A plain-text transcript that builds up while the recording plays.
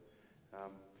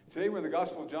Um, Today we're in the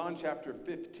Gospel of John, chapter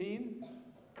 15.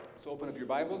 So open up your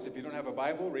Bibles. If you don't have a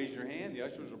Bible, raise your hand. The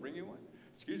ushers will bring you one.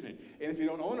 Excuse me. And if you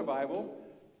don't own a Bible,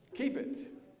 keep it.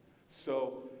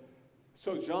 So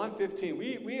John 15.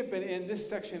 We have been in this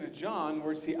section of John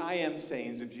where it's the I am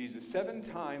sayings of Jesus. 7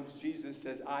 times Jesus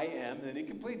says I am, and then he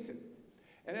completes it.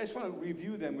 And I just want to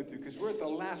review them with you because we're at the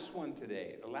last one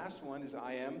today. The last one is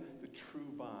I am the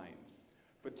true vine.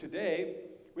 But today,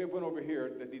 we have one over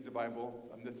here that needs a Bible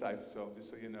on this side, so just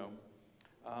so you know.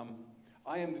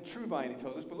 I am the true vine, he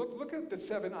tells us. But look at the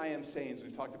 7 I am sayings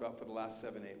we've talked about for the last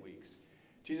 7, 8 weeks.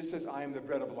 Jesus says, I am the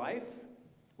bread of life,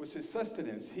 was his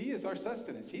sustenance. He is our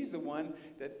sustenance. He's the one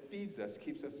that feeds us,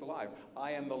 keeps us alive.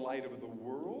 I am the light of the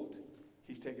world.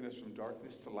 He's taken us from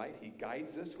darkness to light. He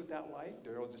guides us with that light.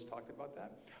 Daryl just talked about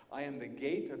that. I am the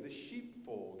gate of the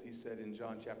sheepfold, he said in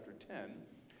John chapter 10.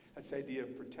 That's the idea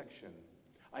of protection.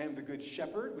 I am the good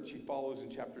shepherd, which he follows in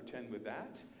chapter 10 with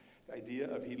that. The idea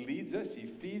of he leads us, he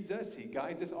feeds us, he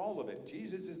guides us, all of it.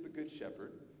 Jesus is the good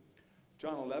shepherd.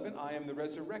 John 11, I am the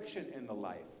resurrection and the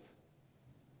life.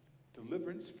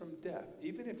 Deliverance from death.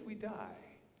 Even if we die,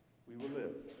 we will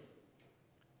live.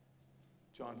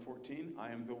 John 14,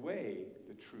 I am the way,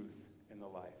 the truth, and the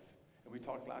life. And we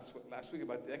talked last week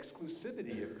about the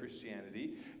exclusivity of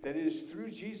Christianity, that it is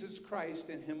through Jesus Christ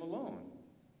and him alone.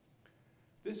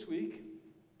 This week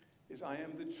is I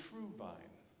am the true vine.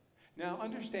 Now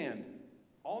understand,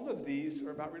 all of these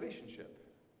are about relationship.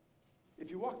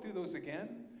 If you walk through those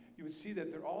again, you would see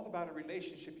that they're all about a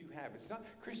relationship you have.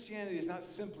 Christianity is not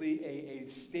simply a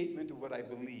statement of what I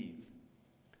believe.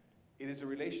 It is a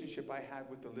relationship I have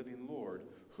with the living Lord,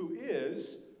 who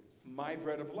is my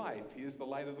bread of life. He is the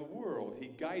light of the world. He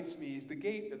guides me. He's the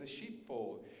gate of the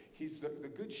sheepfold. He's the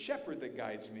good shepherd that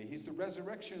guides me. He's the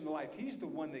resurrection and the life. He's the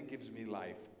one that gives me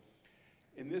life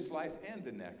in this life and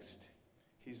the next.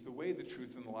 He's the way, the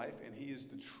truth, and the life, and he is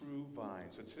the true vine.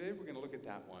 So today we're going to look at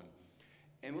that one.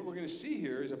 And what we're going to see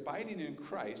here is abiding in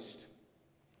Christ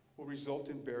will result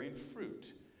in bearing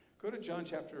fruit. Go to John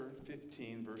chapter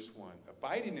 15, verse 1.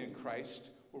 Abiding in Christ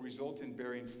will result in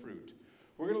bearing fruit.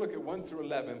 We're going to look at 1 through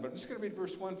 11, but I'm just going to read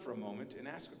verse 1 for a moment and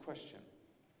ask a question.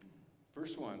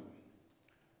 Verse 1.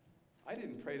 I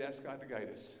didn't pray to ask God to guide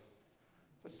us.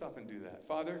 Let's stop and do that.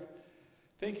 Father,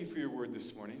 thank you for your word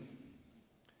this morning.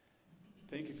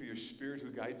 Thank you for your Spirit who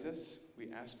guides us.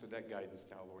 We ask for that guidance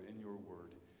now, Lord, in your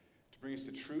word, to bring us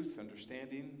to truth,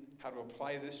 understanding how to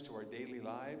apply this to our daily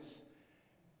lives,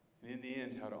 and in the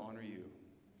end, how to honor you.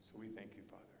 So we thank you,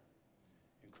 Father.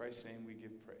 In Christ's name we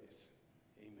give praise.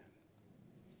 Amen.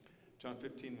 John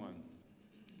 15:1.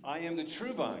 I am the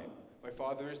true vine. My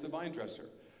Father is the vine dresser.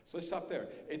 So let's stop there.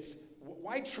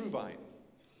 Why true vine?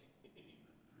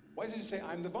 Why does he say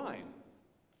I'm the vine?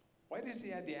 Why does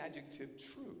he add the adjective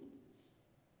true?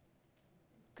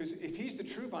 Because if he's the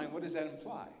true vine, what does that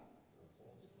imply?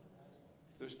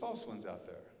 There's false ones out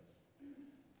there.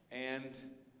 And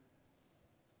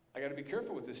I got to be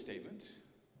careful with this statement.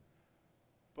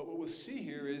 But what we'll see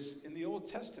here is in the Old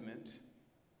Testament,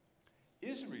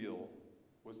 Israel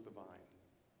was the vine.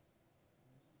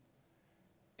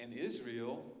 And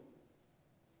Israel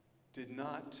did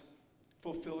not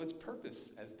fulfill its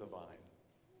purpose as the vine.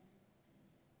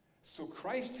 So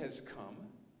Christ has come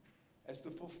as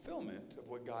the fulfillment of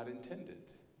what God intended.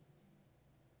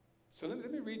 So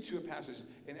let me read you a passage.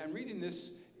 And I'm reading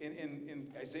this in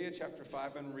Isaiah chapter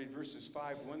 5. I'm going to read verses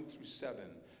 5, 1 through 7.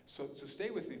 So stay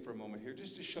with me for a moment here,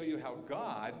 just to show you how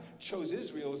God chose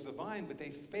Israel as the vine, but they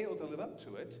failed to live up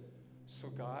to it. So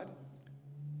God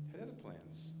had other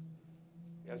plans.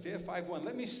 Isaiah 5:1,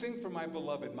 let me sing for my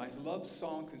beloved, my love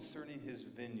song concerning his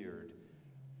vineyard.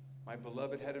 My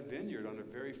beloved had a vineyard on a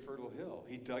very fertile hill.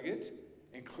 He dug it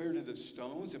and cleared it of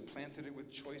stones and planted it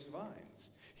with choice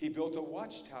vines. He built a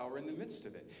watchtower in the midst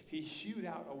of it. He hewed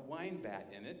out a wine vat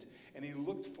in it, and he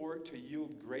looked for it to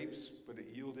yield grapes, but it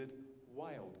yielded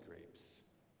wild grapes.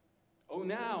 Oh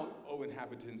now, O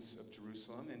inhabitants of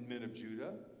Jerusalem and men of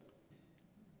Judah,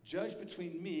 judge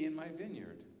between me and my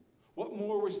vineyard. What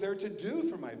more was there to do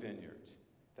for my vineyard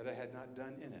that I had not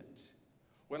done in it?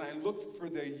 When I looked for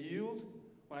it to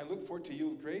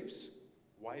yield grapes,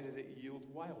 why did it yield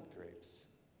wild grapes?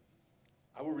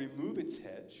 I will remove its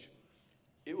hedge.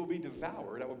 It will be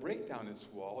devoured. I will break down its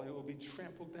wall, and it will be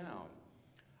trampled down.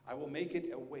 I will make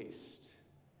it a waste.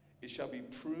 It shall be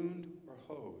pruned or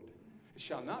hoed. It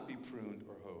shall not be pruned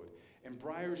or hoed. And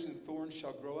briars and thorns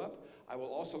shall grow up. I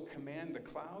will also command the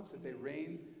clouds that they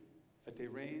rain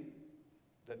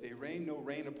no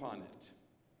rain upon it.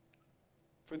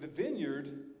 For the vineyard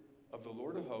of the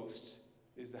Lord of hosts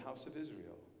is the house of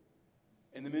Israel,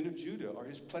 and the men of Judah are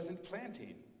his pleasant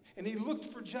planting. And he looked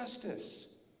for justice,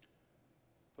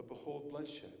 but behold,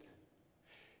 bloodshed.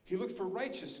 He looked for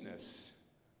righteousness,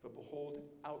 but behold,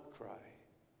 outcry.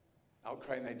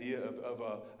 Outcry, an idea of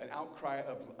an outcry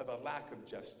of a lack of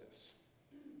justice.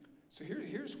 So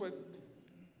here's what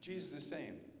Jesus is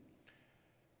saying.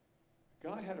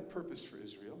 God had a purpose for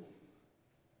Israel,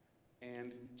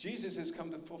 and Jesus has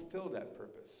come to fulfill that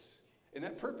purpose. And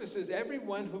that purpose is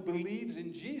everyone who believes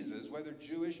in Jesus, whether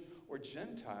Jewish or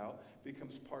Gentile,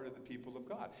 becomes part of the people of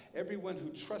God. Everyone who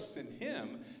trusts in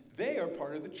him, they are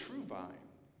part of the true vine.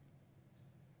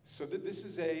 So that this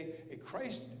is a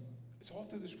Christ, it's all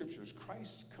through the scriptures.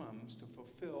 Christ comes to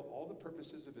fulfill all the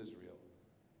purposes of Israel.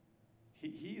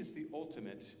 He is the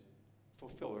ultimate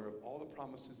fulfiller of all the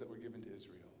promises that were given to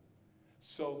Israel.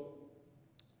 So,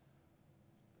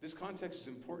 this context is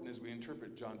important as we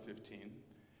interpret John 15.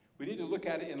 We need to look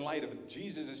at it in light of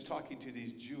Jesus is talking to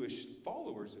these Jewish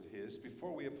followers of his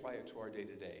before we apply it to our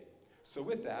day-to-day. So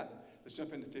with that, let's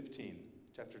jump into 15,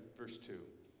 verse 2.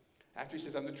 After he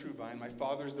says, I'm the true vine, my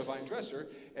Father is the vine dresser,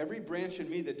 every branch in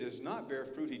me that does not bear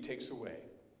fruit, he takes away.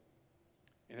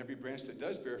 And every branch that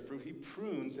does bear fruit, he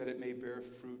prunes that it may bear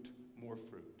fruit, more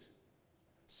fruit.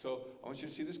 So I want you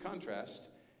to see this contrast.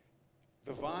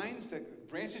 The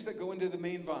branches that go into the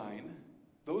main vine,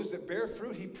 those that bear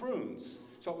fruit, he prunes.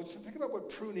 So let's think about what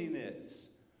pruning is.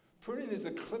 Pruning is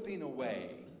a clipping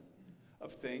away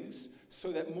of things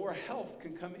so that more health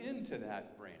can come into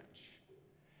that branch.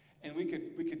 And we could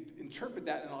interpret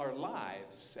that in our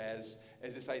lives as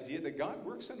this idea that God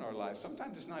works in our lives.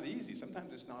 Sometimes it's not easy.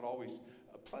 Sometimes it's not always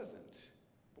pleasant.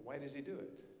 But why does he do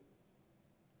it?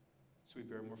 So we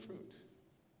bear more fruit.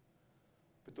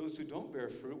 But those who don't bear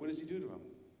fruit, what does he do to them?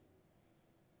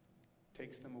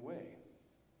 Takes them away.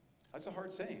 That's a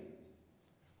hard saying.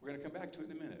 We're going to come back to it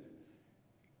in a minute.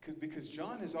 Because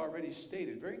John has already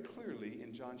stated very clearly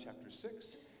in John chapter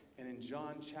 6 and in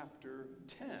John chapter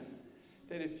 10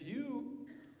 that if you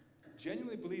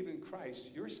genuinely believe in Christ,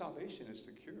 your salvation is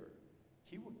secure.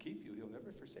 He will keep you. He'll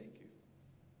never forsake you.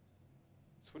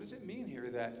 So what does it mean here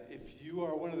that if you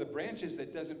are one of the branches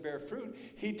that doesn't bear fruit,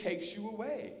 he takes you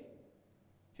away?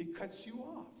 He cuts you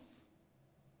off.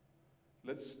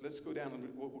 Let's go down and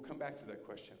we'll come back to that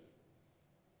question.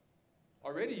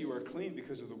 Already you are clean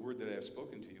because of the word that I have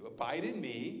spoken to you. Abide in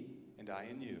me, and I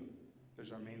in you.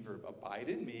 There's our main verb. Abide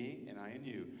in me, and I in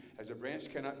you. As a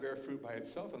branch cannot bear fruit by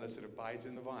itself unless it abides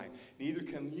in the vine. Neither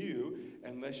can you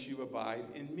unless you abide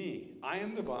in me. I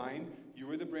am the vine, you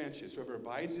are the branches. Whoever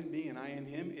abides in me and I in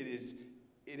him, he is,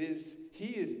 I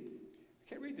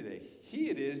can't read today. He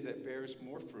it is that bears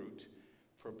more fruit.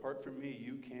 For apart from me,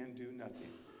 you can do nothing.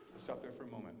 Let's stop there for a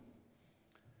moment.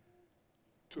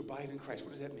 To abide in Christ,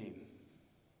 what does that mean?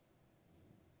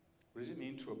 What does it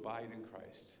mean to abide in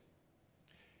Christ?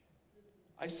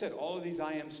 I said all of these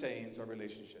I am sayings are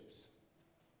relationships.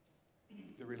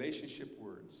 The relationship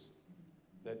words.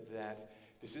 That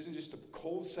this isn't just a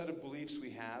cold set of beliefs we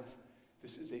have.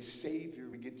 This is a Savior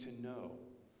we get to know.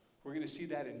 We're going to see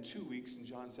that in 2 weeks in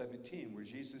John 17, where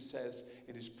Jesus says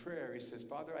in his prayer, he says,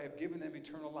 Father, I have given them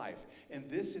eternal life, and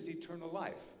this is eternal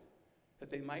life, that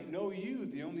they might know you,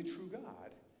 the only true God,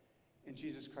 and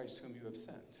Jesus Christ whom you have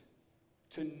sent.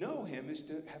 To know him is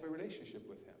to have a relationship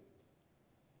with him.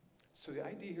 So the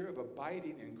idea here of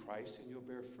abiding in Christ and you'll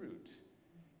bear fruit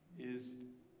is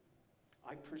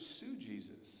I pursue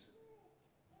Jesus.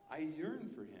 I yearn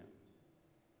for him.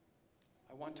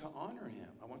 I want to honor him.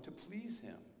 I want to please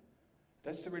him.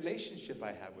 That's the relationship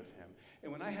I have with him.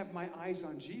 And when I have my eyes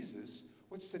on Jesus,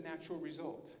 what's the natural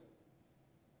result?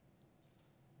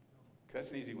 Okay, that's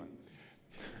an easy one.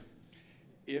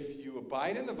 If you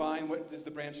abide in the vine, what does the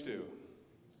branch do?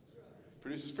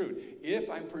 Produces fruit. If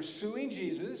I'm pursuing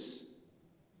Jesus,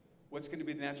 what's going to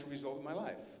be the natural result of my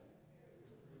life?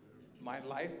 My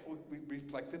life will be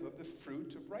reflective of the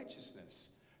fruit of righteousness.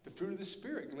 The fruit of the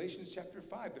Spirit, Galatians chapter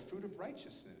 5, the fruit of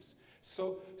righteousness.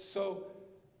 So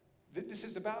this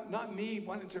is about not me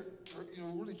wanting to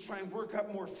really try and work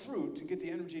up more fruit and get the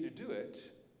energy to do it.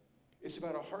 It's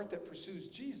about a heart that pursues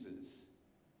Jesus.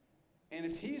 And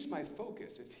if he's my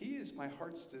focus, if he is my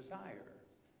heart's desire,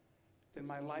 then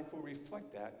my life will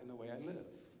reflect that in the way I live.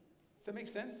 Does that make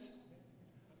sense?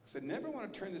 So I never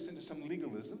want to turn this into some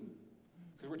legalism,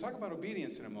 because we're talking about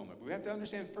obedience in a moment. But we have to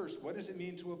understand first, what does it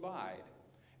mean to abide?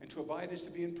 And to abide is to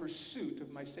be in pursuit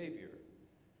of my Savior.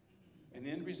 And the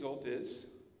end result is,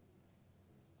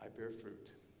 I bear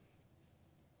fruit.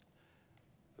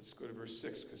 Let's go to verse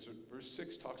 6, because verse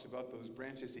 6 talks about those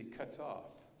branches he cuts off.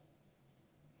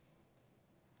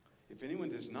 If anyone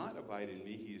does not abide in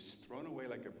me, he is thrown away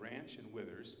like a branch and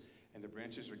withers, and the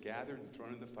branches are gathered and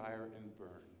thrown in the fire and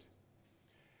burned.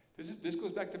 This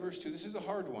goes back to verse 2. This is a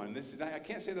hard one. I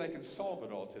can't say that I can solve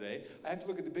it all today. I have to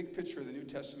look at the big picture of the New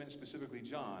Testament, specifically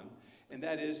John. And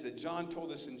that is that John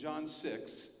told us in John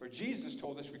 6, or Jesus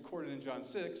told us, recorded in John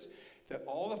 6, that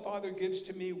all the Father gives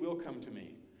to me will come to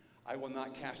me. I will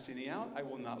not cast any out. I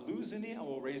will not lose any. I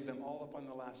will raise them all up on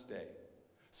the last day.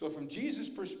 So from Jesus'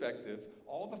 perspective,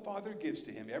 all the Father gives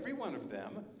to him, every one of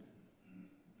them,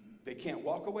 they can't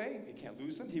walk away. He can't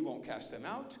lose them. He won't cast them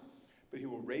out. But he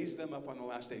will raise them up on the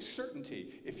last day.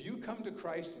 Certainty. If you come to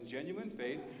Christ in genuine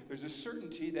faith, there's a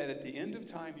certainty that at the end of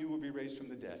time you will be raised from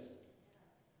the dead.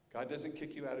 God doesn't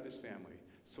kick you out of his family.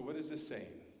 So what is this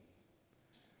saying?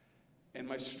 And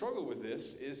my struggle with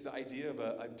this is the idea of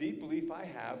a deep belief I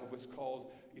have of what's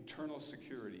called eternal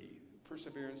security,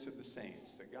 perseverance of the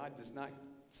saints, that God does not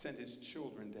send his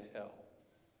children to hell.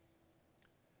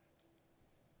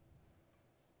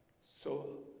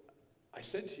 So I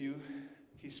said to you,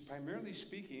 he's primarily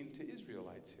speaking to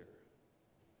Israelites here.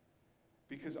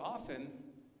 Because often,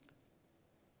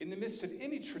 in the midst of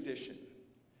any tradition,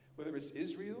 whether it's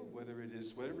Israel, whether it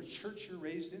is whatever church you're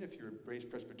raised in, if you're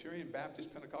raised Presbyterian,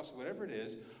 Baptist, Pentecostal, whatever it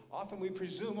is, often we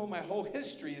presume, oh, my whole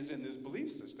history is in this belief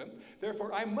system,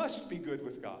 therefore I must be good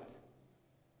with God.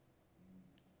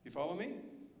 You follow me?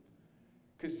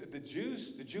 Because the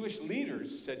Jewish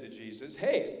leaders said to Jesus,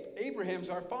 hey, Abraham's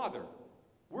our father.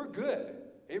 We're good.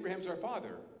 Abraham's our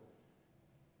father.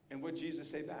 And what did Jesus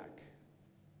say back?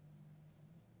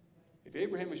 If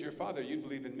Abraham was your father, you'd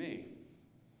believe in me.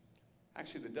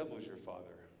 Actually, the devil is your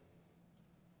father.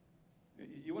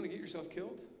 You want to get yourself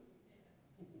killed?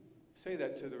 Say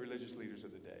that to the religious leaders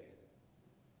of the day.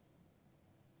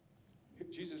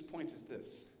 Jesus' point is this,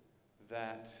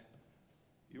 that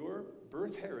your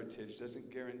birth heritage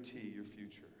doesn't guarantee your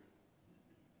future.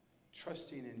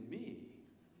 Trusting in me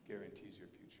guarantees your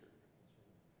future.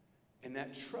 And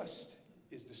that trust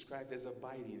is described as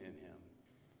abiding in him.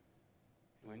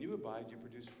 And when you abide, you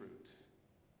produce fruit.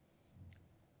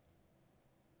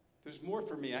 There's more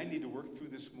for me. I need to work through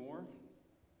this more.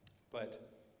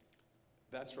 But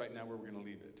that's right now where we're going to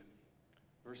leave it.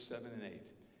 Verse 7 and 8.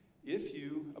 If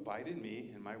you abide in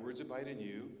me, and my words abide in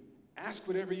you, ask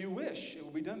whatever you wish. It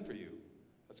will be done for you.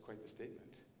 That's quite the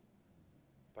statement.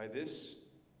 By this,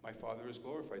 my Father is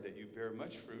glorified, that you bear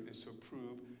much fruit and so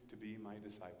prove to be my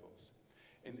disciples.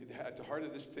 And at the heart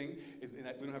of this thing, and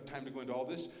we don't have time to go into all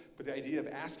this, but the idea of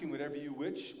asking whatever you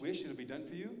wish, it'll be done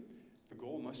for you, the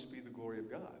goal must be the glory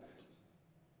of God.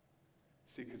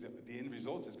 See, because the end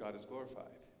result is God is glorified.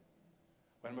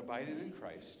 When I'm abiding in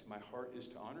Christ, my heart is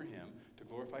to honor him, to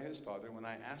glorify his Father. When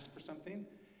I ask for something,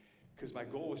 because my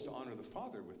goal is to honor the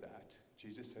Father with that,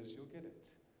 Jesus says you'll get it.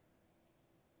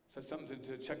 So it's something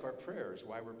to check our prayers,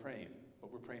 why we're praying,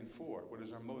 what we're praying for, what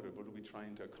is our motive, what are we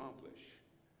trying to accomplish.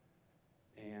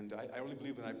 And I really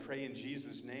believe when I pray in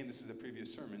Jesus' name, this is a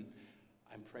previous sermon,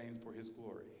 I'm praying for his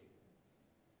glory,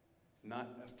 not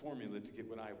a formula to get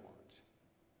what I want.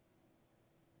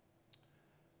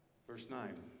 Verse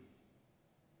 9.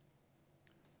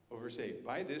 Verse 8.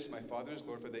 By this my Father is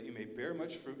glorified, that you may bear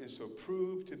much fruit and so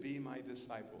prove to be my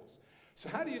disciples. So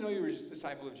how do you know you're a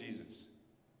disciple of Jesus?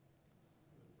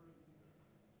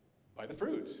 By the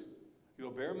fruit.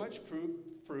 You'll bear much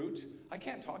fruit. I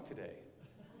can't talk today.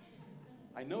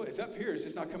 I know it's up here, it's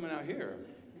just not coming out here.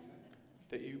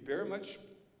 That you bear much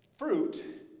fruit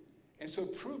and so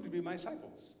prove to be my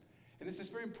disciples. And this is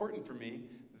very important for me,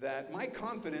 that my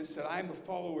confidence that I'm a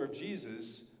follower of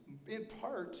Jesus, in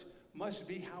part, must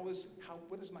be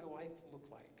what does my life look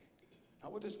like?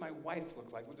 Not what does my wife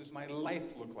look like, what does my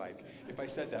life look like, if I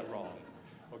said that wrong,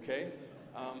 okay?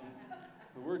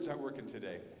 The words aren't working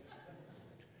today.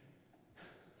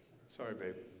 Sorry,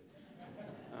 babe.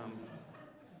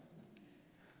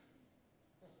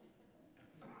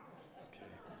 Okay.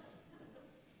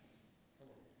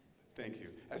 Thank you.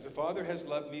 As the Father has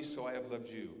loved me, so I have loved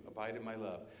you. Abide in my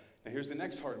love. Now here's the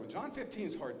next hard one. John 15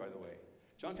 is hard, by the way.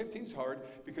 John 15 is hard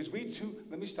because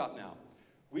let me stop now.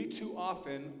 I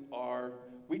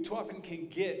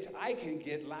can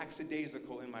get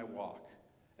lackadaisical in my walk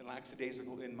and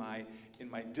lackadaisical in my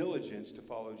diligence to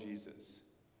follow Jesus.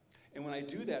 And when I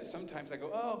do that, sometimes I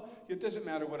go, oh, it doesn't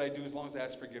matter what I do as long as I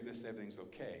ask forgiveness, everything's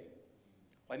okay.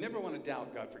 Well, I never want to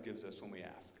doubt God forgives us when we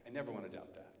ask. I never want to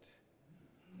doubt that.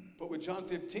 But what John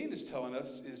 15 is telling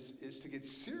us is to get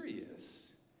serious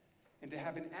and to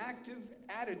have an active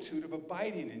attitude of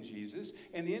abiding in Jesus,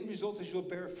 and the end result is you'll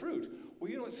bear fruit. Well,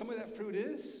 you know what some of that fruit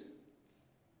is?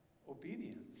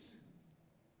 Obedience.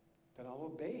 That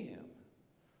I'll obey him.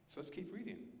 So let's keep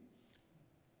reading.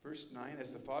 Verse 9,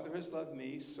 as the Father has loved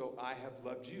me, so I have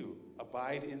loved you.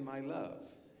 Abide in my love.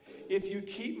 If you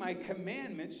keep my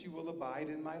commandments, you will abide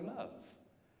in my love.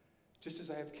 just as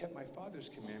I have kept my Father's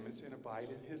commandments and abide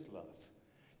in his love.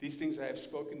 These things I have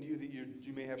spoken to you that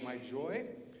you may have my joy.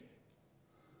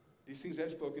 These things I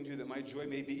have spoken to you that my joy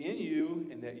may be in you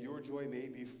and that your joy may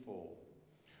be full.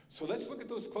 So let's look at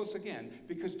those close again,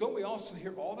 because don't we also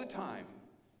hear all the time,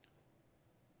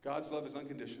 God's love is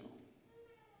unconditional?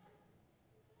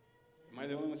 Am I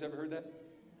the only one who's ever heard that?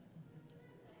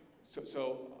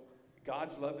 So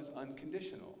God's love is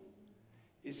unconditional.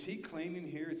 Is he claiming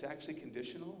here it's actually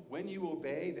conditional? When you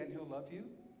obey, then he'll love you?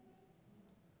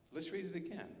 Let's read it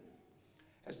again.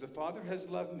 As the Father has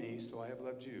loved me, so I have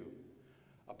loved you.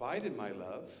 Abide in my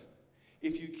love.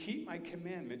 If you keep my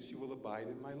commandments, you will abide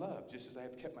in my love, just as I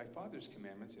have kept my Father's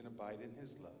commandments and abide in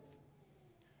his love.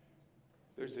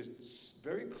 There's a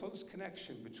very close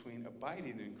connection between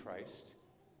abiding in Christ,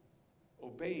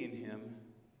 obeying him,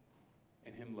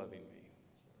 and him loving me.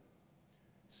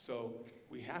 So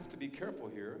we have to be careful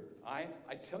here. I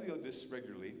tell you this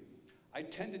regularly. I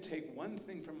tend to take one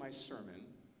thing from my sermon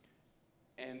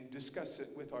and discuss it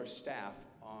with our staff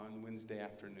on Wednesday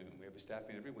afternoon. We have a staff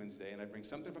meeting every Wednesday, and I bring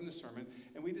something from the sermon,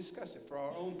 and we discuss it for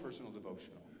our own personal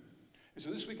devotional. And so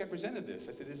this week I presented this.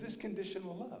 I said, is this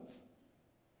conditional love?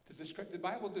 Does the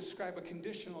Bible describe a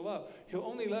conditional love? He'll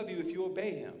only love you if you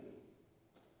obey him.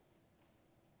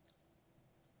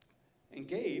 And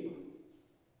Gabe,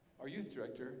 our youth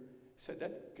director, said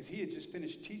that because he had just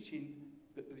finished teaching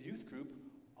the youth group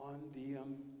on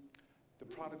the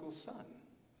prodigal son.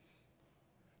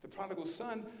 The prodigal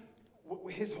son,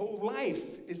 his whole life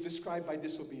is described by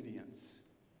disobedience.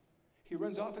 He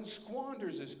runs off and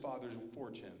squanders his father's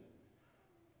fortune.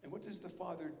 And what does the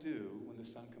father do when the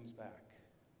son comes back?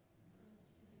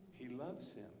 He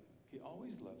loves him. He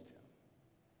always loved him.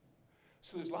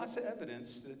 So there's lots of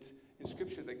evidence that in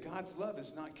Scripture that God's love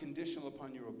is not conditional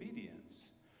upon your obedience.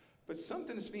 But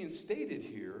something is being stated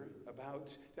here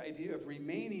about the idea of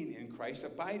remaining in Christ,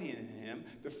 abiding in him.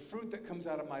 The fruit that comes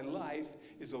out of my life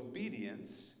is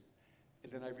obedience,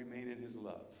 and then I remain in his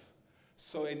love.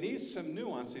 So it needs some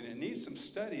nuancing, it needs some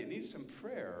study, it needs some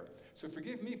prayer. So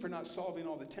forgive me for not solving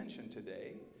all the tension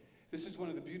today. This is one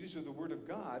of the beauties of the Word of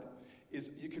God,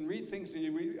 is you can read things and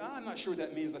you read, I'm not sure what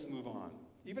that means, let's move on.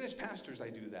 Even as pastors, I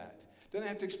do that. Then I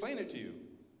have to explain it to you.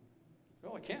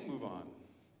 Well, I can't move on.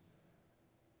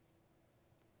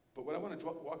 But what I want to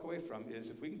walk away from is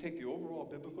if we can take the overall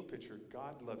biblical picture,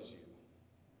 God loves you.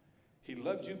 He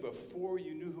loved you before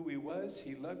you knew who he was.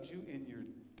 He loved you in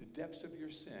the depths of your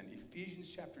sin. Ephesians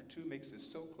chapter 2 makes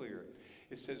this so clear.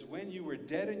 It says, when you were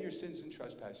dead in your sins and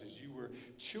trespasses, you were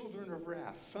children of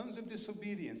wrath, sons of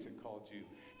disobedience, it called you.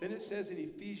 Then it says in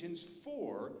Ephesians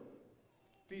 4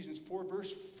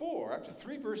 verse 4, after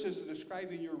 3 verses of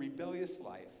describing your rebellious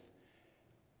life,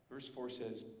 verse 4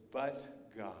 says,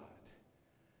 but God,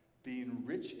 being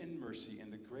rich in mercy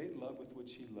and the great love with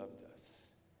which he loved us,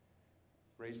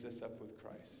 raised us up with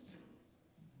Christ.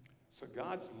 So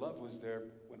God's love was there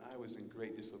when I was in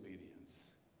great disobedience.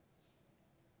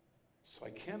 So I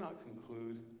cannot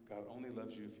conclude God only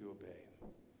loves you if you obey.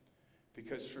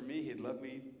 Because for me, he'd love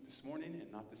me this morning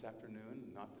and not this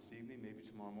afternoon, not this evening, maybe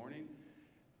tomorrow morning.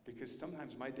 Because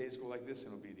sometimes my days go like this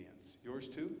in obedience. Yours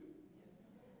too?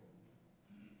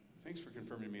 Thanks for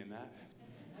confirming me in that.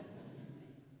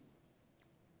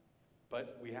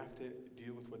 But we have to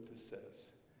deal with what this says.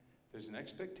 There's an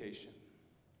expectation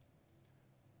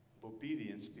of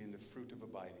obedience being the fruit of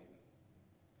abiding.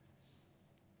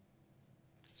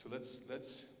 So let's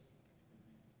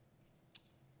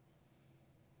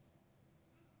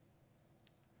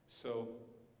so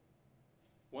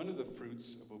one of the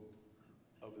fruits of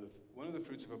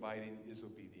abiding is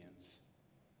obedience.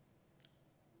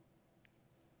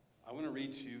 I want to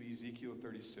read to you Ezekiel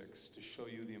 36 to show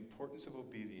you the importance of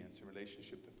obedience in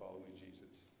relationship to following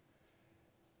Jesus.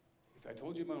 I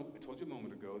told you a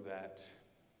moment ago that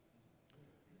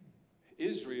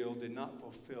Israel did not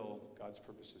fulfill God's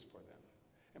purposes for them.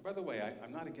 And by the way,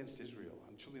 I'm not against Israel.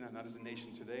 I'm truly not as a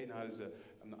nation today,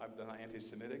 I'm not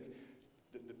anti-Semitic.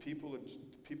 The people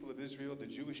of Israel, the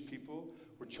Jewish people,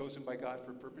 were chosen by God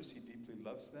for a purpose. He deeply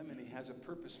loves them, and he has a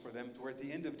purpose for them, to where at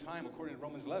the end of time, according to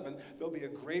Romans 11, there'll be a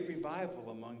great revival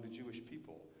among the Jewish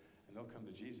people, and they'll come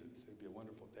to Jesus. It'll be a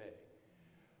wonderful day.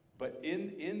 But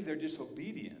in their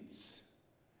disobedience,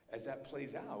 as that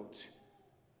plays out,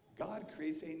 God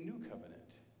creates a new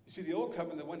covenant. You see, the old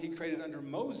covenant, the one he created under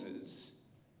Moses,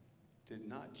 did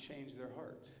not change their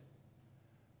heart.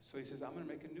 So he says, I'm going to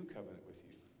make a new covenant with you.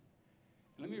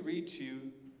 Let me read to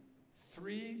you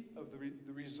 3 of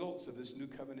the results of this new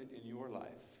covenant in your life,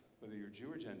 whether you're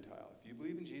Jew or Gentile. If you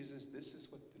believe in Jesus, this is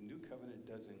what the new covenant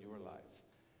does in your life.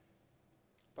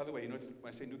 By the way, you know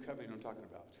when I say new covenant, you know what I'm talking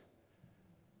about.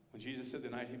 When Jesus said the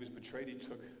night he was betrayed, he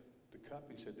took the cup.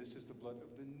 He said, this is the blood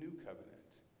of the new covenant.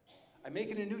 I'm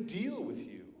making a new deal with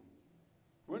you.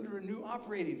 We're under a new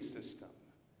operating system.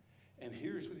 And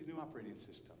here's with the new operating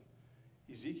system.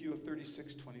 Ezekiel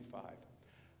 36:25.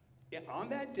 On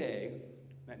that day,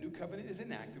 that new covenant is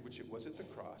enacted, which it was at the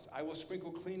cross. I will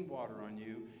sprinkle clean water on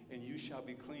you, and you shall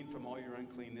be clean from all your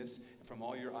uncleanness, and from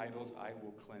all your idols I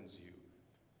will cleanse you.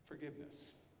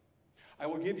 Forgiveness. I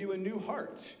will give you a new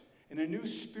heart, and a new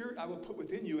spirit I will put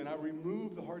within you, and I'll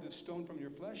remove the heart of stone from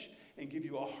your flesh and give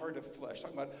you a heart of flesh.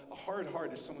 Talking about a hard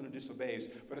heart is someone who disobeys,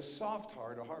 but a soft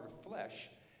heart, a heart of flesh,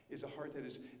 is a heart that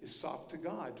is soft to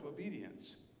God, to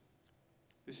obedience.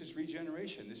 This is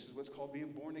regeneration. This is what's called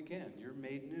being born again. You're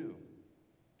made new.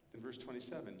 In verse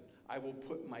 27, I will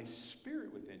put my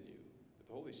spirit within you,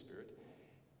 the Holy Spirit,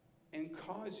 and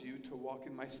cause you to walk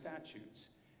in my statutes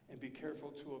and be careful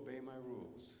to obey my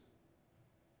rules.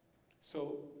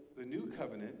 So the new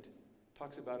covenant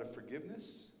talks about a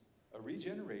forgiveness, a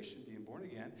regeneration, being born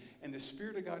again, and the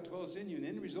Spirit of God dwells in you. And the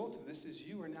end result of this is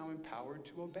you are now empowered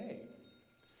to obey.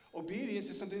 Obedience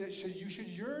is something that you should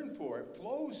yearn for. It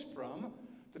flows from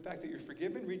the fact that you're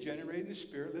forgiven, regenerated, and the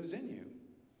Spirit lives in you.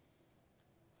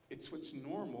 It's what's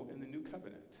normal in the new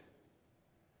covenant.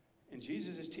 And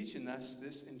Jesus is teaching us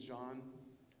this in John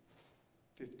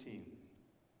 15.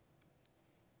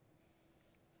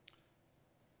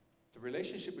 The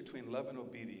relationship between love and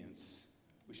obedience,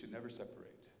 we should never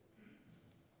separate.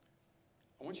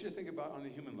 I want you to think about on the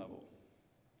human level.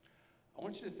 I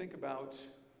want you to think about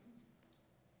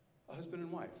a husband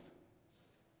and wife.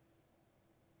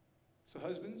 So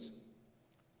husbands,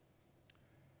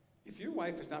 if your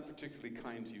wife is not particularly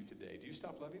kind to you today, do you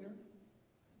stop loving her?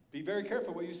 Be very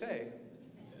careful what you say.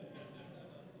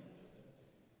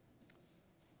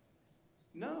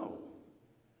 No.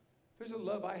 There's a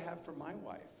love I have for my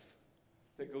wife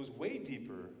that goes way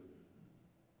deeper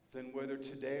than whether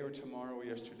today or tomorrow or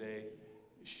yesterday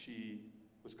she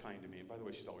was kind to me. And by the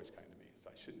way, she's always kind to me, so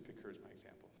I shouldn't pick her as my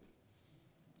example.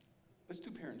 Let's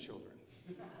do parent-children.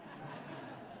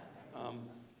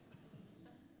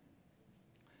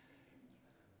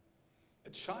 A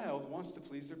child wants to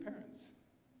please their parents.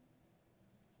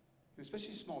 And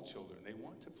especially small children, they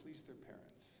want to please their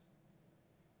parents.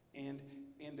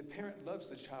 And the parent loves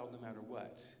the child no matter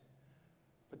what.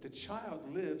 But the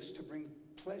child lives to bring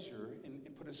pleasure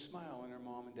and put a smile on their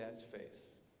mom and dad's face.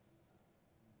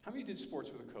 How many did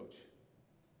sports with a coach?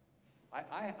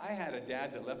 I had a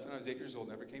dad that left when I was 8 years old,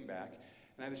 never came back.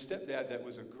 And I had a stepdad that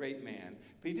was a great man,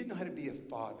 but he didn't know how to be a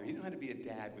father. He didn't know how to be a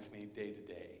dad with me day to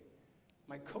day.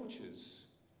 My coaches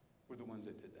were the ones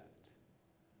that did that.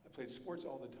 I played sports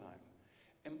all the time.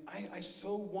 And I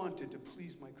so wanted to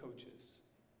please my coaches.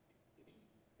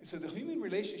 And so the human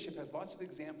relationship has lots of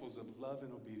examples of love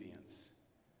and obedience.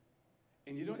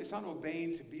 And it's not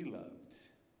obeying to be loved.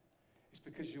 It's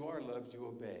because you are loved, you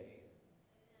obey.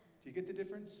 Do you get the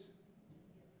difference?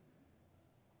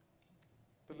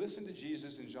 But listen to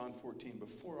Jesus in John 14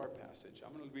 before our passage.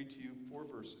 I'm going to read to you 4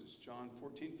 verses. John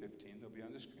 14, 15. They'll be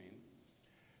on the screen.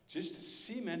 Just to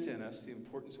cement in us the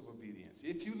importance of obedience.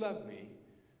 If you love me,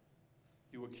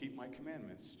 you will keep my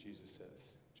commandments, Jesus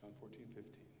says. John 14, 15.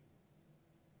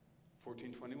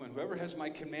 14:21. Whoever has my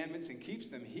commandments and keeps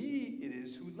them, he it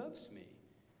is who loves me.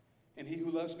 And he who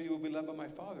loves me will be loved by my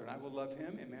Father, and I will love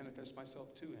him and manifest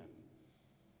myself to him.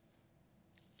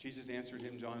 Jesus answered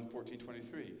him, John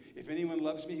 14:23. If anyone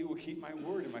loves me, he will keep my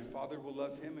word, and my Father will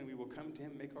love him, and we will come to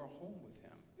him and make our home with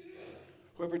him.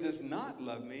 Whoever does not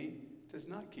love me does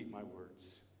not keep my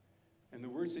words. And the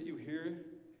word that you hear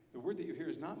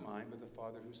is not mine, but the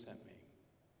Father who sent me.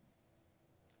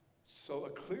 So a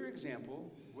clear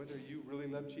example, whether you really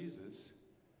love Jesus,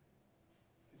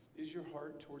 is your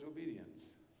heart towards obedience.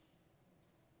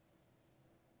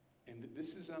 And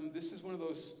this is one of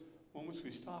those moments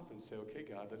we stop and say, okay,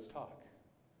 God, let's talk.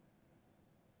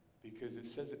 Because it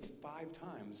says it 5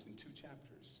 times in 2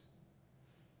 chapters.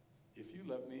 If you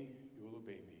love me, you will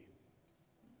obey me.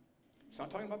 It's not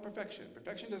talking about perfection.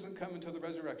 Perfection doesn't come until the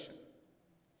resurrection.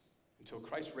 Until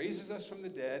Christ raises us from the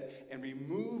dead and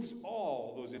removes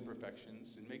all those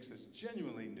imperfections and makes us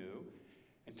genuinely new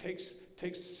and takes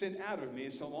sin out of me.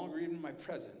 It's no longer even in my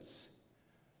presence.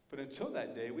 But until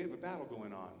that day, we have a battle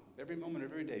going on every moment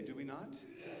of every day, do we not?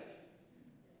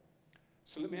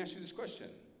 So let me ask you this question.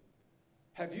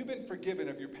 Have you been forgiven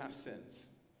of your past sins?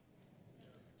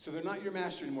 So they're not your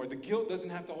master anymore. The guilt doesn't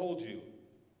have to hold you.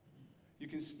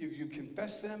 You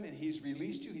confess them and he's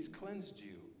released you, he's cleansed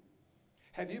you.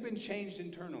 Have you been changed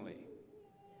internally?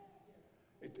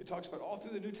 It talks about all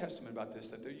through the New Testament about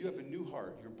this, that you have a new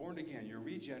heart. You're born again. You're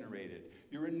regenerated.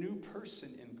 You're a new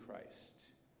person in Christ.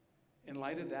 In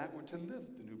light of that, we're to live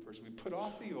the new person. We put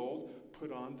off the old,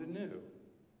 put on the new.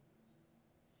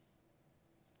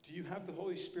 Do you have the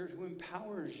Holy Spirit who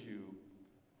empowers you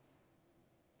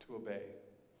to obey?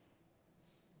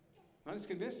 I'm not as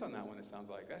convinced on that one, it sounds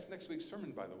like. That's next week's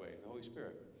sermon, by the way, the Holy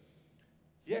Spirit.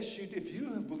 Yes, if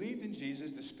you have believed in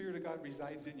Jesus, the Spirit of God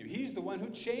resides in you. He's the one who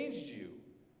changed you.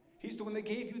 He's the one that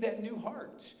gave you that new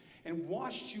heart and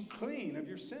washed you clean of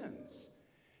your sins.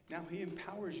 Now he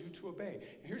empowers you to obey.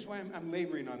 And here's why I'm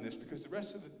laboring on this, because the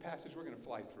rest of the passage we're going to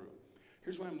fly through.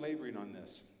 Here's why I'm laboring on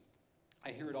this.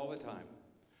 I hear it all the time.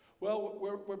 Well,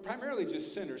 we're primarily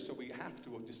just sinners, so we have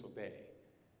to disobey.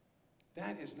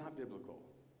 That is not biblical.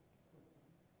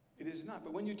 It is not.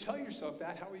 But when you tell yourself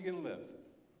that, how are you going to live?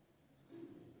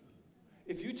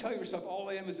 If you tell yourself, all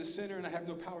I am is a sinner and I have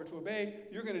no power to obey,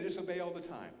 you're going to disobey all the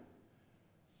time.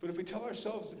 But if we tell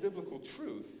ourselves the biblical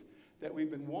truth, that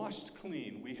we've been washed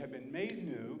clean, we have been made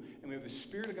new, and we have the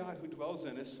Spirit of God who dwells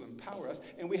in us to empower us,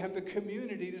 and we have the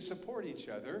community to support each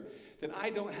other, then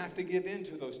I don't have to give in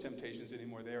to those temptations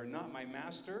anymore. They are not my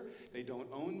master. They don't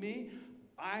own me.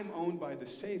 I'm owned by the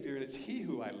Savior, and it's He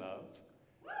who I love,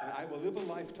 and I will live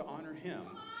a life to honor Him.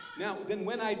 Now, then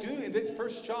when I do, and 1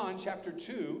 John chapter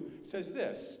 2 says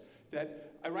this,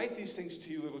 that I write these things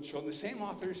to you, little children. The same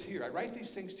author is here. I write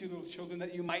these things to you, little children,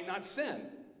 that you might not sin.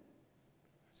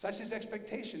 So that's his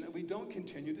expectation, that we don't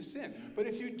continue to sin. But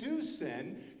if you do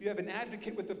sin, you have an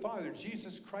advocate with the Father,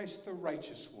 Jesus Christ, the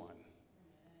righteous one.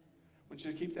 I want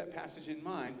you to keep that passage in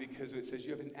mind, because it says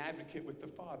you have an advocate with the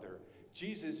Father.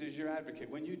 Jesus is your advocate.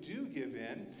 When you do give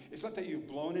in, it's not that you've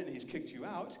blown it and he's kicked you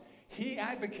out. He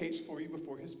advocates for you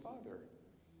before his Father.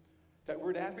 That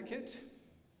word advocate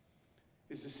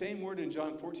is the same word in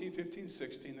John 14, 15,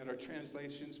 16 that our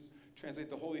translations translate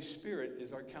the Holy Spirit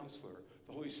is our counselor.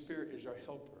 The Holy Spirit is our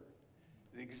helper.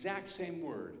 The exact same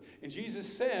word. And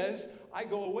Jesus says, I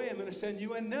go away, I'm going to send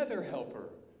you another helper,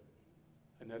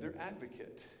 another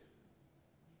advocate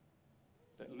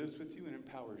that lives with you and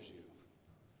empowers you.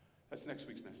 That's next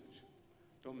week's message.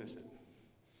 Don't miss it.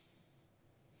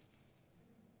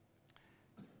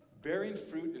 Bearing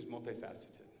fruit is multifaceted.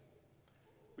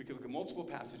 We can look at multiple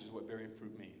passages what bearing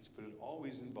fruit means, but it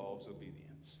always involves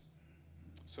obedience.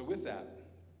 So with that,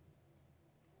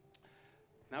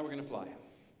 now we're going to fly.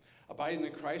 Abiding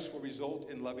in Christ will result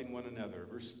in loving one another.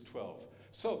 Verse 12.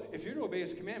 So if you're to obey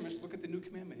his commandments, look at the new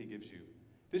commandment he gives you.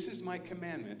 This is my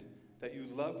commandment, that you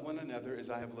love one another as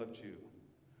I have loved you.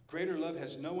 Greater love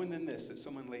has no one than this, that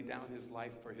someone lay down his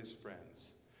life for his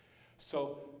friends.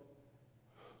 So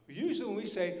usually when we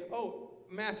say, oh,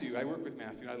 Matthew, I work with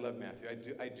Matthew, I love Matthew.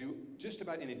 I do just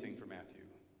about anything for Matthew.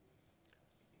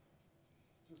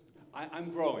 I'm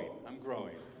growing.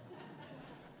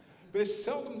 But it's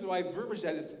seldom do I verbiage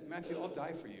that as, Matthew, I'll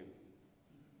die for you.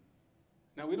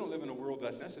 Now, we don't live in a world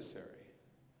that's necessary.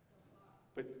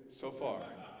 But so far,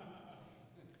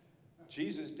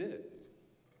 Jesus did.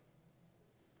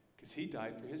 Because he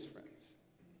died for his friends.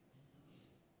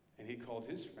 And he called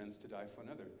his friends to die for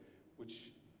another,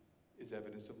 which is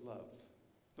evidence of love.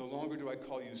 No longer do I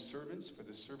call you servants, for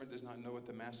the servant does not know what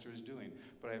the master is doing.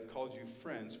 But I have called you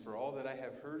friends, for all that I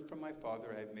have heard from my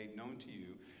Father I have made known to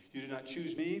you. You did not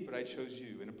choose me, but I chose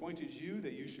you, and appointed you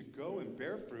that you should go and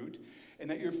bear fruit, and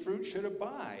that your fruit should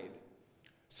abide,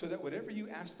 so that whatever you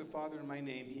ask the Father in my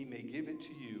name, he may give it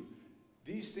to you.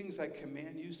 These things I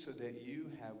command you, so that you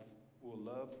will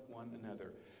love one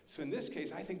another. So in this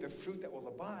case, I think the fruit that will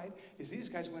abide is these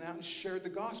guys went out and shared the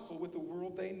gospel with the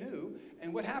world they knew,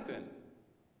 and what happened?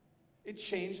 It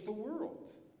changed the world.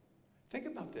 Think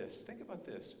about this.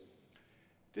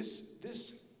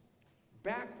 This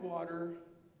backwater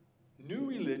new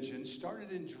religion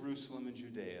started in Jerusalem and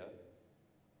Judea.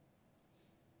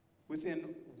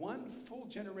 Within one full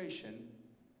generation,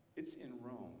 it's in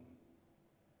Rome.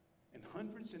 And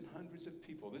hundreds of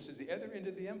people. This is the other end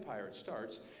of the empire. It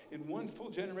starts. In one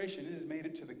full generation, it has made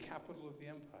it to the capital of the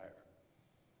empire.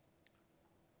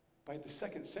 By the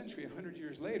 2nd century, 100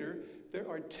 years later, there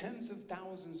are tens of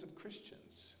thousands of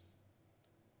Christians.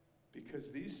 Because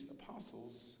these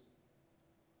apostles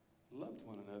loved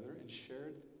one another and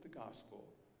shared the gospel.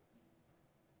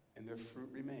 And their fruit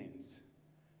remains.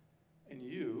 And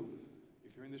you,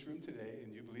 if you're in this room today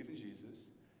and you believe in Jesus,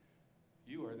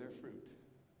 you are their fruit.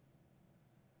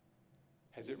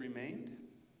 Has it remained?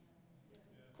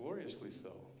 Gloriously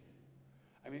so.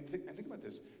 I mean, think about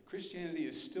this. Christianity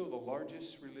is still the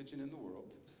largest religion in the world,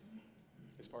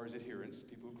 as far as adherents,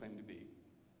 people who claim to be.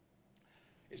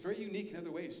 It's very unique in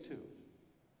other ways, too.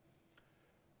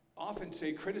 Often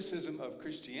today, criticism of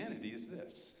Christianity is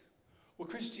this. Well,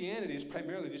 Christianity is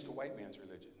primarily just a white man's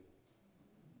religion.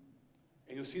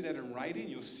 And you'll see that in writing.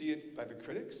 You'll see it by the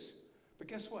critics. But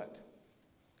guess what?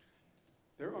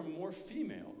 There are more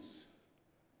females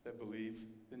that believe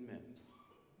than men.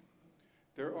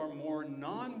 There are more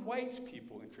non-white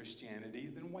people in Christianity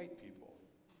than white people.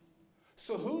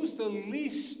 So who's the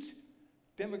least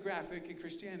demographic in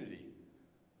Christianity?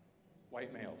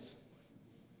 White males.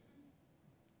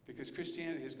 Because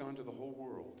Christianity has gone to the whole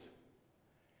world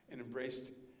and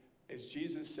embraced, as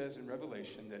Jesus says in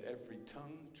Revelation, that every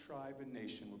tongue, tribe, and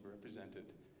nation will be represented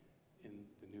in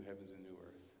the new heavens and new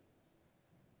earth.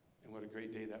 And what a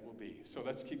great day that will be. So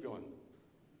let's keep going.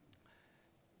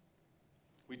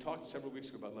 We talked several weeks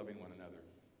ago about loving one another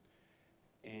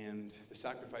and the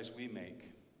sacrifice we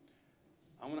make.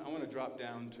 I want to drop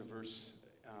down to verse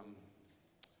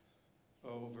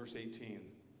 18.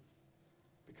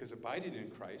 Because abiding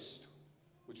in Christ,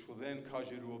 which will then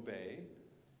cause you to obey,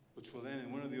 which will then,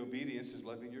 and one of the obedience is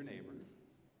loving your neighbor,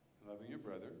 loving your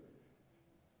brother.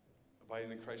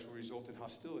 Abiding in Christ will result in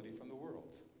hostility from the world.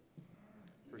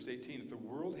 Verse 18, if the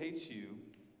world hates you,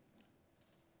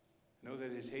 know that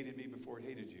it has hated me before it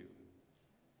hated you.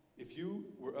 If you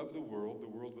were of the world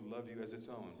would love you as its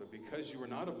own. But because you are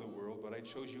not of the world, but I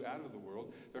chose you out of the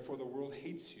world, therefore the world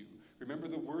hates you. Remember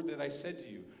the word that I said to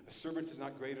you, a servant is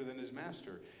not greater than his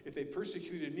master. If they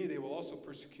persecuted me, they will also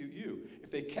persecute you.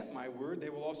 If they kept my word, they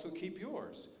will also keep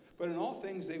yours. But in all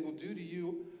things they will do to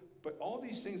you, but all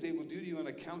these things they will do to you on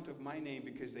account of my name,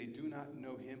 because they do not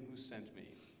know him who sent me.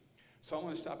 So I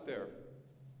want to stop there.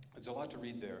 There's a lot to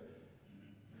read there.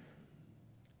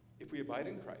 If we abide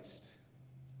in Christ,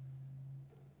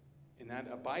 and that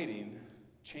abiding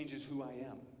changes who I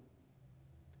am.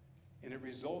 And it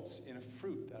results in a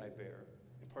fruit that I bear.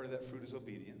 And part of that fruit is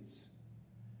obedience.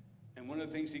 And one of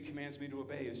the things he commands me to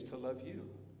obey is to love you.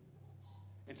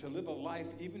 And to live a life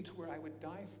even to where I would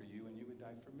die for you and you would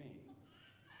die for me.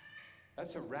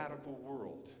 That's a radical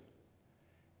world.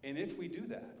 And if we do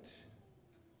that,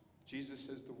 Jesus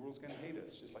says the world's going to hate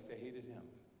us just like they hated him.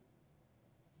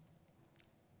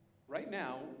 Right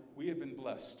now, we have been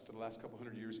blessed for the last couple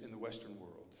hundred years in the Western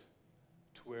world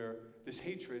to where this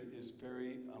hatred is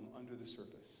very under the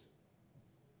surface.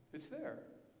 It's there.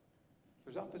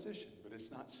 There's opposition, but it's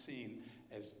not seen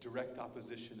as direct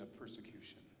opposition of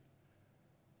persecution.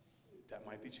 That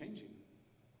might be changing.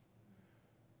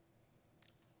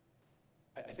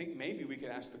 I think maybe we could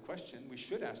ask the question, we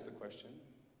should ask the question,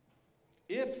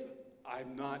 if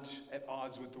I'm not at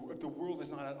odds with if the world is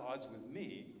not at odds with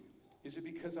me, is it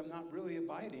because I'm not really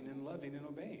abiding and loving and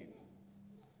obeying?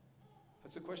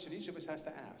 That's a question each of us has to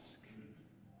ask.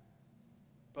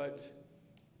 But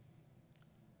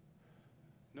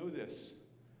know this,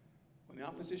 when the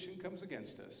opposition comes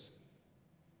against us,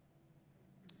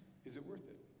 is it worth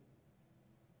it?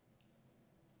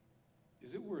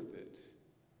 Is it worth it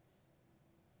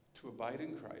to abide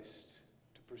in Christ,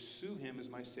 to pursue him as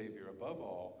my Savior, above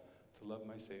all, to love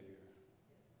my Savior?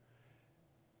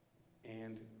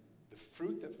 And the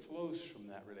fruit that flows from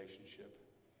that relationship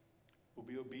will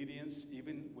be obedience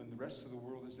even when the rest of the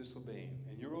world is disobeying.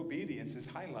 And your obedience is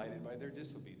highlighted by their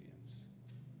disobedience.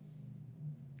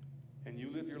 And you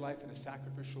live your life in a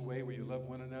sacrificial way where you love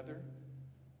one another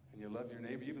and you love your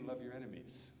neighbor, you even love your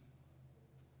enemies.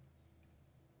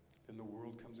 Then the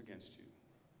world comes against you.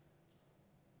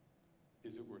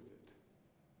 Is it worth it?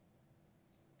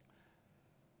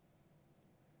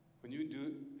 When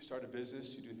you start a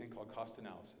business, you do a thing called cost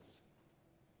analysis.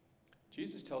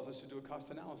 Jesus tells us to do a cost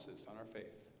analysis on our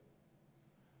faith.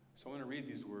 So I want to read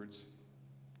these words,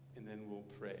 and then we'll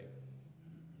pray.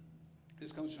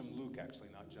 This comes from Luke, actually,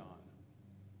 not John.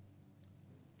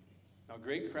 Now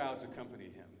great crowds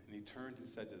accompanied him, and he turned and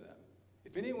said to them,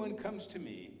 if anyone comes to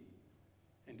me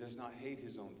and does not hate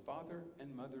his own father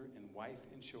and mother and wife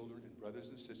and children and brothers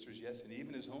and sisters, yes, and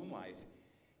even his own life,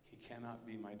 he cannot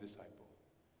be my disciple.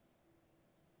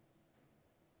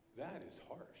 That is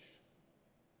harsh.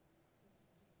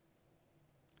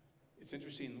 It's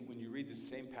interesting, when you read the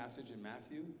same passage in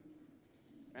Matthew,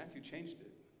 Matthew changed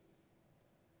it.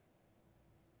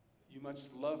 You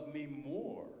must love me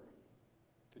more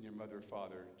than your mother,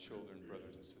 father, children,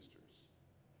 brothers, and sisters.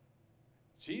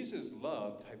 Jesus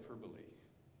loved hyperbole.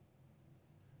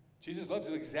 Jesus loved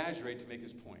to exaggerate to make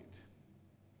his point.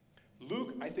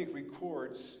 Luke, I think,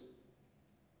 records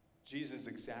Jesus'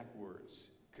 exact words,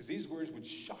 because these words would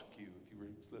shock you if you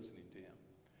were listening to him.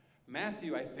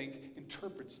 Matthew, I think,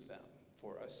 interprets them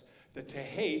for us, that to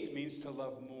hate means to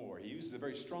love more. He uses a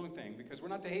very strong thing, because we're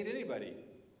not to hate anybody,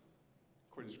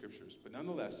 according to scriptures. But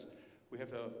nonetheless, we have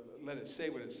to let it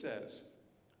say what it says.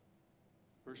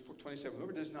 Verse 27,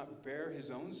 whoever does not bear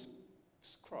his own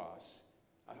cross,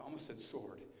 I almost said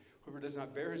sword, Whoever does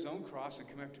not bear his own cross and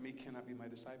come after me cannot be my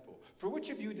disciple. For which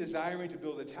of you desiring to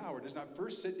build a tower does not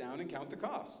first sit down and count the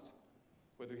cost,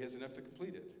 whether he has enough to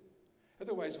complete it?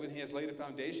 Otherwise, when he has laid a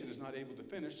foundation and is not able to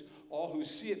finish, all who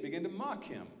see it begin to mock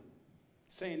him,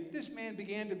 saying, this man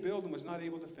began to build and was not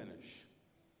able to finish.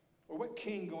 Or what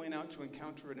king going out to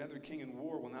encounter another king in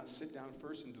war will not sit down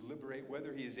first and deliberate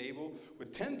whether he is able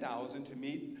with 10,000 to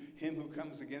meet him who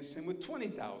comes against him with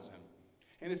 20,000?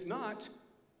 And if not,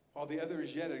 while the other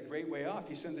is yet a great way off,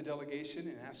 he sends a delegation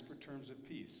and asks for terms of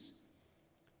peace.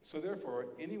 So therefore,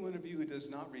 any one of you who does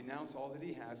not renounce all that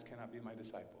he has cannot be my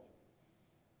disciple.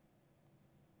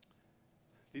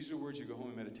 These are words you go home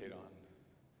and meditate on.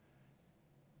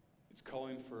 It's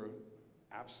calling for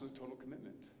absolute total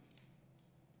commitment.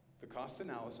 The cost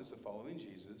analysis of following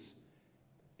Jesus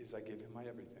is I give him my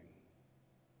everything.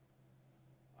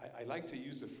 I like to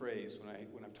use the phrase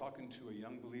when I'm talking to a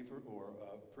young believer or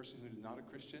a person who is not a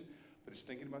Christian but is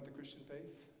thinking about the Christian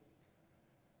faith.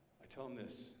 I tell them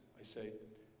this. I say,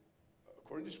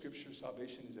 according to Scripture,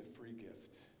 salvation is a free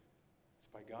gift. It's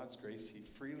by God's grace. He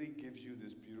freely gives you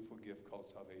this beautiful gift called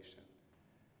salvation.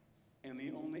 And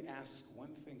he only asks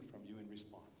one thing from you in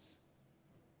response: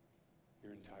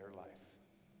 your entire life.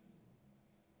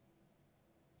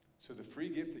 So the free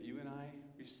gift that you and I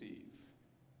receive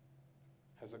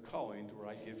has a calling to where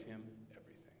I give him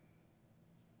everything.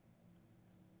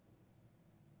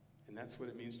 And that's what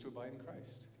it means to abide in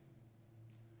Christ.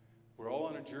 We're all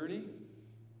on a journey.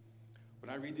 When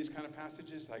I read these kind of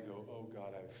passages, I go, oh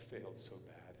God, I've failed so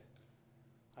bad.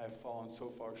 I have fallen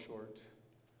so far short.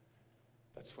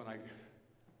 That's when I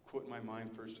quote in my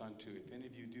mind 1 John 2, if any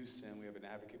of you do sin, we have an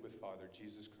advocate with Father,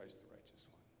 Jesus Christ the righteous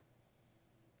one.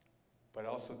 But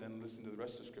also then listen to the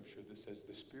rest of Scripture that says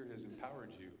the Spirit has empowered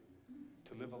you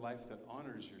to live a life that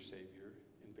honors your Savior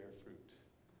and bear fruit.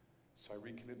 So I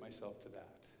recommit myself to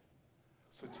that.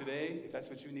 So today, if that's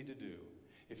what you need to do,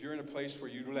 if you're in a place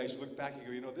where you realize, look back and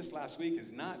go, you know, this last week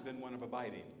has not been one of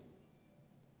abiding.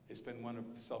 It's been one of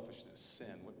selfishness,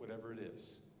 sin, whatever it is.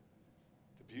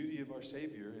 The beauty of our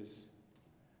Savior is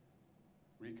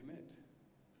recommit.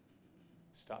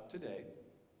 Stop today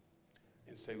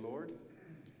and say, Lord,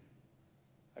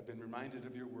 I've been reminded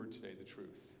of your word today, the truth.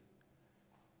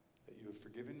 That you have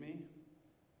forgiven me,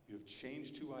 you have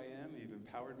changed who I am, you've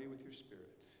empowered me with your Spirit.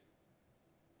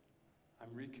 I'm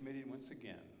recommitting once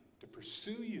again to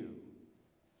pursue you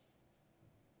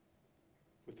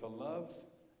with a love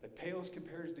that pales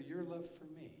compared to your love for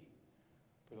me,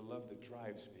 but a love that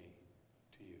drives me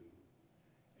to you.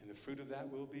 And the fruit of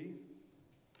that will be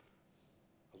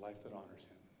a life that honors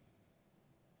him.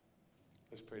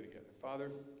 Let's pray together.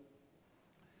 Father,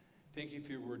 thank you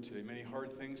for your word today. Many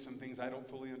hard things, some things I don't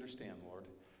fully understand, Lord.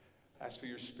 Ask for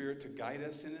your Spirit to guide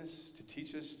us in this, to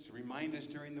teach us, to remind us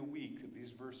during the week of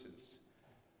these verses,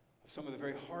 of some of the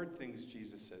very hard things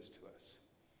Jesus says to us.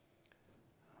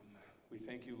 We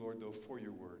thank you, Lord, though, for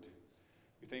your word.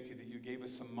 We thank you that you gave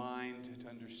us a mind to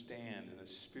understand and a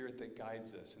Spirit that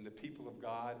guides us and the people of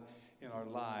God in our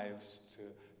lives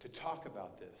to talk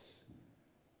about this.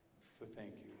 So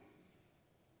thank you.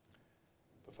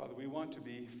 But Father, we want to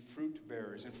be fruit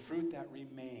bearers and fruit that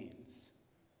remains.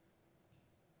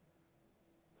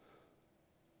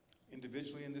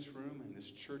 Individually in this room, and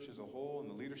this church as a whole, and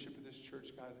the leadership of this church,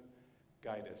 God,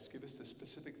 guide us. Give us the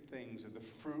specific things of the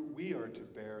fruit we are to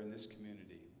bear in this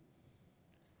community.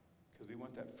 Because we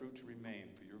want that fruit to remain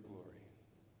for your glory.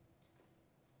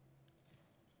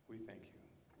 We thank you.